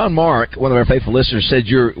 John Mark, one of our faithful listeners, said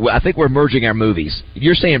I think we're merging our movies.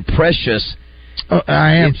 You're saying Precious.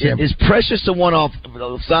 I am. Is Precious the one off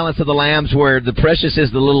Silence of the Lambs where the Precious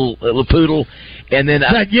is the little poodle, and then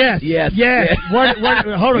yes. What,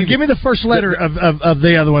 hold on, give me the first letter of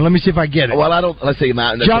the other one. Let me see if I get it. Well, I don't. Let's see.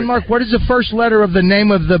 John Mark, what is the first letter of the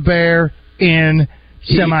name of the bear in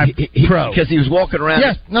Semi-Pro? Because he was walking around.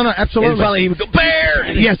 Yes, no, absolutely. And finally, he would go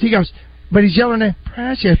bear. Yes, he goes. But he's yelling at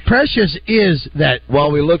Precious. Precious is that.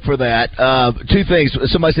 While we look for that, two things.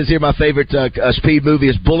 Somebody says here my favorite speed movie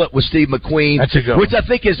is Bullet with Steve McQueen. That's a good which one. I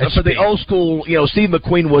think is for the old school. Steve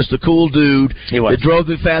McQueen was the cool dude that drove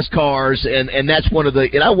the fast cars, and that's one of the.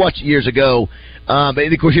 And I watched it years ago. And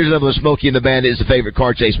of course, here's another one. Smokey and the Bandit is the favorite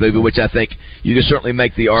car chase movie, which I think you can certainly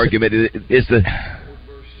make the argument is the.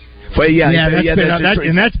 Well,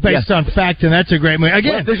 and that's based on fact, and that's a great movie.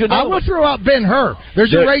 Again, I will throw out Ben-Hur.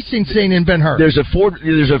 There's a racing scene in Ben-Hur. There's a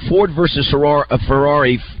Ford versus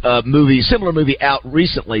Ferrari movie, similar movie out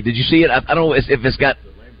recently. Did you see it? I don't know if it's got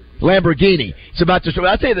Lamborghini. It's about the story.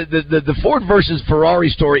 I'll tell you the Ford versus Ferrari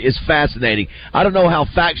story is fascinating. I don't know how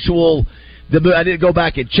factual. I didn't go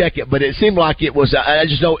back and check it, but it seemed like it was. I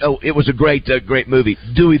just know it was a great movie.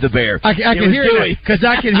 Dewey the Bear. I can hear it because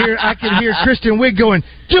I can hear Kristen Wiig going,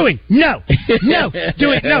 Dewey, no,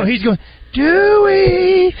 Dewey, no. He's going,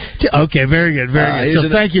 Dewey. Okay, very good. So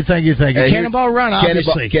thank you. Cannonball Run,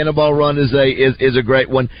 obviously. Cannonball Run is a great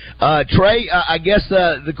one. Trey, I guess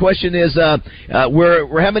the question is,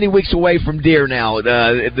 we're how many weeks away from deer now?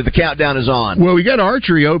 The countdown is on. Well, we got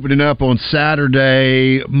archery opening up on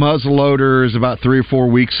Saturday. Muzzleloader is about 3 or 4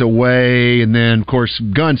 weeks away, and then of course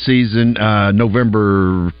gun season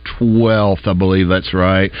November 12th, I believe that's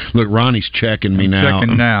right. Look, Ronnie's checking me now.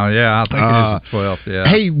 Checking now, yeah. I think it is the 12th. Yeah.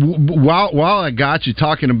 Hey, while I got you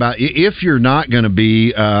talking about if you're not going to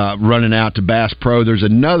be running out to Bass Pro, there's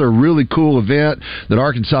another really cool event that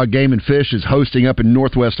Arkansas Game and Fish is hosting up in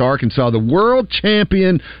Northwest Arkansas, the World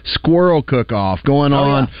Champion Squirrel Cook-Off, going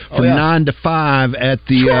on from 9 to 5 at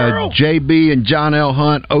the JB and John L.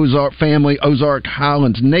 Hunt Ozark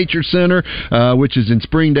Highlands Nature Center, which is in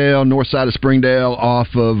Springdale, north side of Springdale, off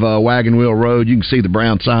of Wagon Wheel Road. You can see the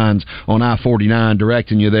brown signs on I-49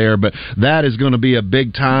 directing you there, but that is going to be a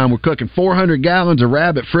big time. We're cooking 400 gallons of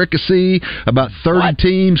rabbit fricassee, about 30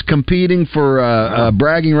 teams competing for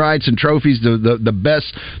bragging rights and trophies, the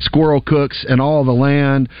best squirrel cooks in all the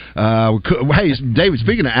land. Hey, David,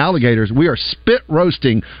 speaking of alligators, we are spit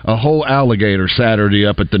roasting a whole alligator Saturday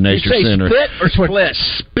up at the Nature Center. Spit or split?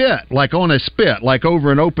 Spit, like on a spit, like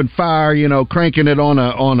over an open fire, cranking it on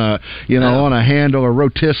a handle or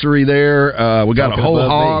rotisserie there. We got a whole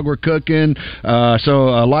hog we're cooking.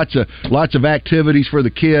 So lots of activities for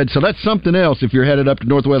the kids. So that's something else if you're headed up to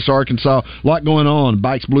Northwest Arkansas. A lot going on.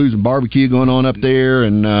 Bikes, Blues, and Barbecue going on up there.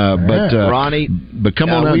 And Ronnie, but come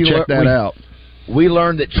on out and check that out. we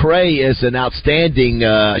learned that Trey is an outstanding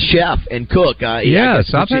chef and cook.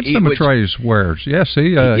 Yes, I've had some of Trey's wares. Yes,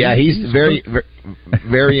 he's very,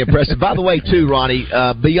 very impressive. By the way, too, Ronnie,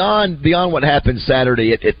 beyond what happened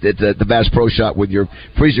Saturday at the Bass Pro Shop with your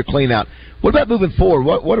freezer cleanout, what about moving forward?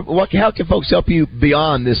 How can folks help you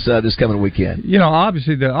beyond this coming weekend?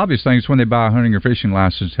 Obviously, the obvious thing is when they buy a hunting or fishing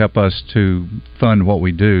license, help us to fund what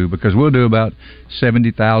we do, because we'll do about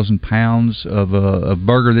 70,000 pounds of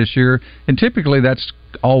burger this year, and typically that's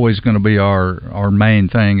always going to be our main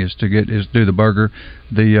thing is to do the burger.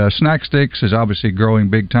 The snack sticks is obviously growing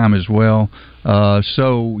big time as well.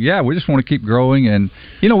 We just want to keep growing, and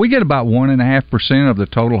we get about 1.5% of the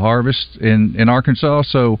total harvest in Arkansas.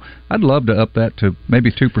 So I'd love to up that to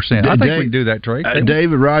maybe 2%. I think we can do that, Trey.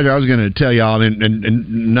 David, Roger, I was going to tell y'all,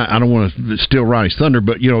 and I don't want to steal Ronnie's thunder,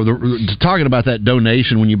 but talking about that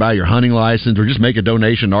donation when you buy your hunting license, or just make a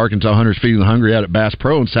donation to Arkansas Hunters Feeding the Hungry out at Bass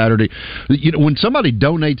Pro on Saturday. When somebody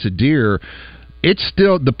donates a deer, it's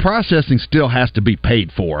still, the processing still has to be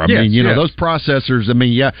paid for. I mean, those processors,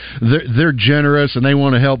 they're generous and they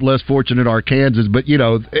want to help less fortunate Arkansans, but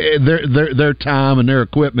their time and their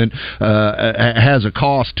equipment has a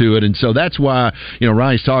cost to it, and so that's why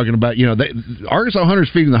Ronnie's talking about Arkansas Hunters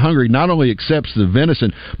Feeding the Hungry not only accepts the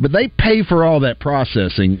venison, but they pay for all that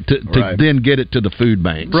processing to then get it to the food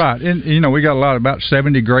banks. Right, and we got about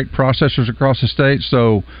 70 great processors across the state,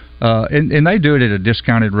 so. And they do it at a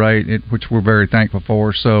discounted rate, which we're very thankful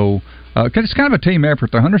for. So it's kind of a team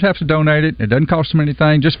effort. The hunters have to donate it. It doesn't cost them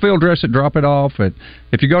anything. Just field dress it, drop it off.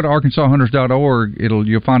 If you go to ArkansasHunters.org,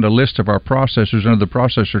 you'll find a list of our processors under the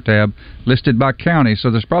processor tab, listed by county.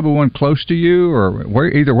 So there's probably one close to you,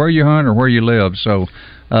 or either where you hunt or where you live. So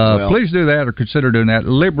please do that, or consider doing that.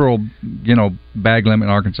 Liberal, bag limit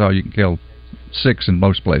in Arkansas, you can kill 6 in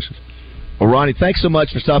most places. Well, Ronnie, thanks so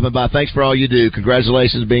much for stopping by. Thanks for all you do.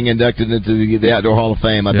 Congratulations being inducted into the Outdoor Hall of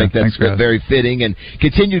Fame. I think that's very fitting. And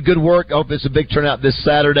continued good work. I hope it's a big turnout this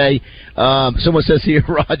Saturday. Someone says here,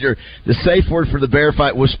 Roger, the safe word for the bear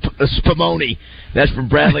fight was spumoni. That's from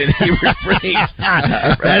Bradley and Heber Springs.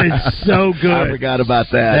 That is so good. I forgot about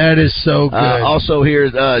that. That is so good. Also here,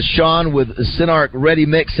 Sean with Cinark Ready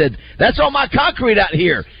Mix said, that's all my concrete out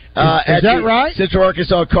here. Is that right? Central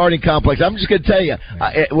Arkansas Karting Complex. I'm just going to tell you.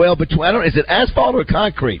 Is it asphalt or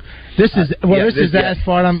concrete? This is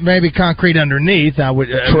asphalt. Maybe concrete underneath. I would.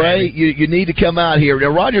 Trey, you need to come out here. Now,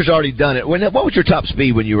 Roger's already done it. What was your top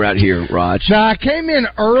speed when you were out here, Raj? Now, I came in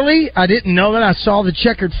early. I didn't know that. I saw the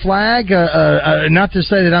checkered flag. Not to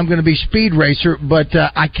say that I'm going to be speed racer, but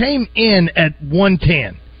I came in at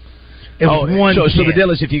 110. So the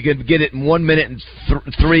deal is if you can get it in 1 minute and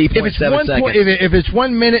 3.7 seconds. If it's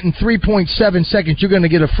 1 minute and 3.7 seconds, you're going to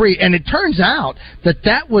get a free. And it turns out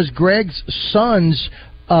that was Greg's son's.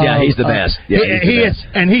 He's the best. He is,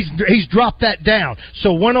 and he's dropped that down.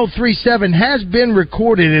 So 103.7 has been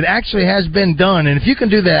recorded. It actually has been done. And if you can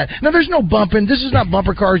do that, now there's no bumping. This is not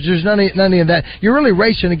bumper cars. There's none of that. You're really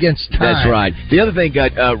racing against time. That's right. The other thing,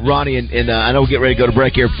 Ronnie, and I know we'll get ready to go to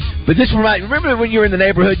break here, but this remember when you were in the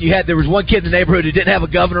neighborhood? There was one kid in the neighborhood who didn't have a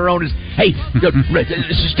governor on his. Hey,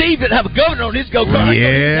 Steve didn't have a governor on his go-kart.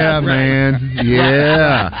 Yeah, man.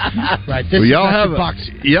 Yeah. Right. Y'all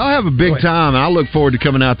have a big time. I look forward to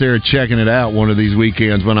coming out there and checking it out one of these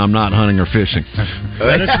weekends when I'm not hunting or fishing.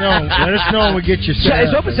 Let us know when we get you set up.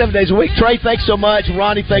 It's open 7 days a week. Trey, thanks so much.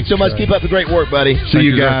 Ronnie, thanks so much. Keep up the great work, buddy. See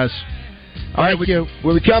you guys. All right,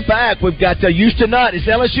 when we come back, we've got Houston Nutt. It's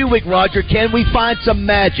LSU week, Roger. Can we find some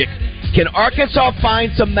magic? Can Arkansas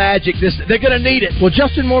find some magic? They're going to need it. Will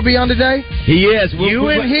Justin Moore be on today? He is.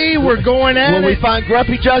 We're going at it. Will we find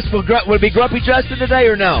Grumpy Justin? Will it be Grumpy Justin today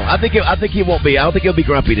or no? I think he won't be. I don't think he'll be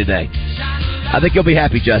grumpy today. I think he'll be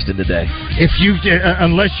happy Justin today.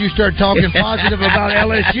 Unless you start talking positive about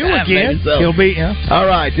LSU again, he'll be. Yeah. All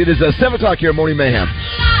right. It is 7 o'clock here at Morning Mayhem.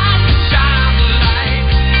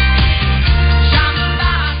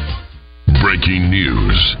 Breaking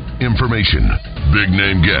news, information,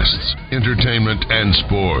 big-name guests, entertainment, and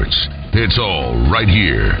sports. It's all right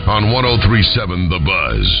here on 103.7 The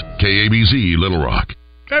Buzz, KABZ Little Rock.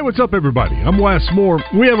 Hey, what's up, everybody? I'm Wes Moore.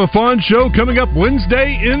 We have a fun show coming up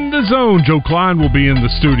Wednesday in the Zone. Joe Klein will be in the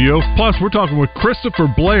studio. Plus, we're talking with Christopher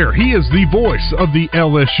Blair. He is the voice of the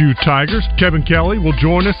LSU Tigers. Kevin Kelly will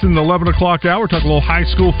join us in the 11 o'clock hour, talk a little high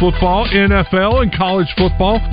school football, NFL, and college football.